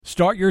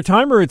Start your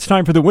timer. It's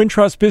time for the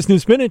Wintrust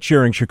Business Minute,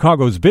 sharing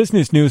Chicago's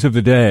business news of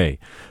the day.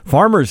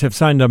 Farmers have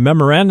signed a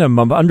memorandum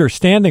of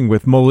understanding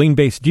with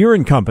Moline-based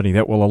Deere & Company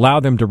that will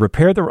allow them to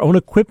repair their own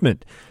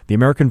equipment. The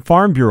American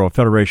Farm Bureau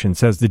Federation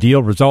says the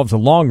deal resolves a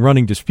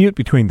long-running dispute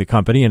between the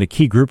company and a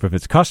key group of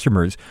its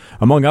customers.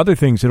 Among other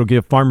things, it'll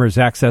give farmers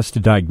access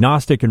to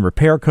diagnostic and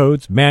repair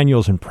codes,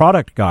 manuals, and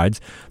product guides.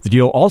 The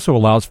deal also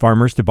allows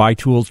farmers to buy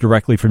tools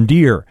directly from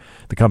Deere.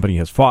 The company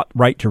has fought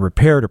right to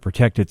repair to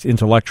protect its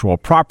intellectual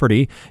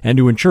property and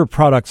to ensure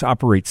products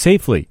operate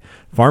safely.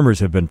 Farmers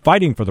have been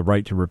fighting for the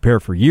right to repair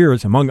for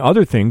years. Among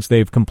other things,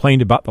 they've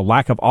complained about the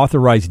lack of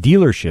authorized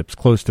dealerships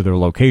close to their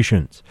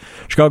locations.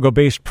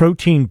 Chicago-based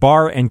Protein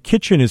Bar and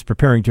Kitchen is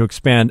preparing to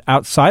expand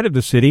outside of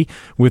the city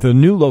with a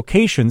new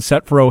location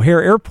set for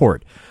O'Hare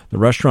Airport. The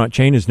restaurant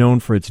chain is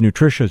known for its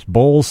nutritious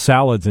bowls,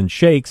 salads, and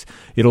shakes.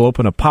 It'll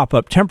open a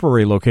pop-up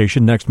temporary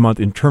location next month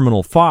in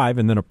Terminal 5,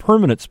 and then a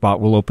permanent spot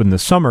will open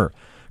this summer.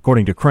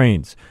 According to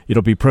Cranes,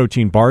 it'll be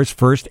Protein Bar's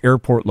first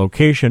airport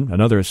location.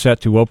 Another is set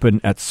to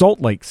open at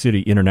Salt Lake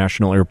City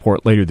International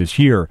Airport later this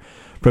year.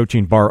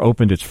 Protein Bar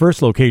opened its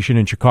first location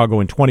in Chicago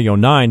in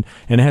 2009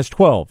 and has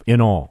 12 in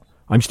all.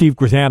 I'm Steve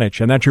Grzanich,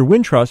 and that's your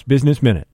Wintrust Business Minute.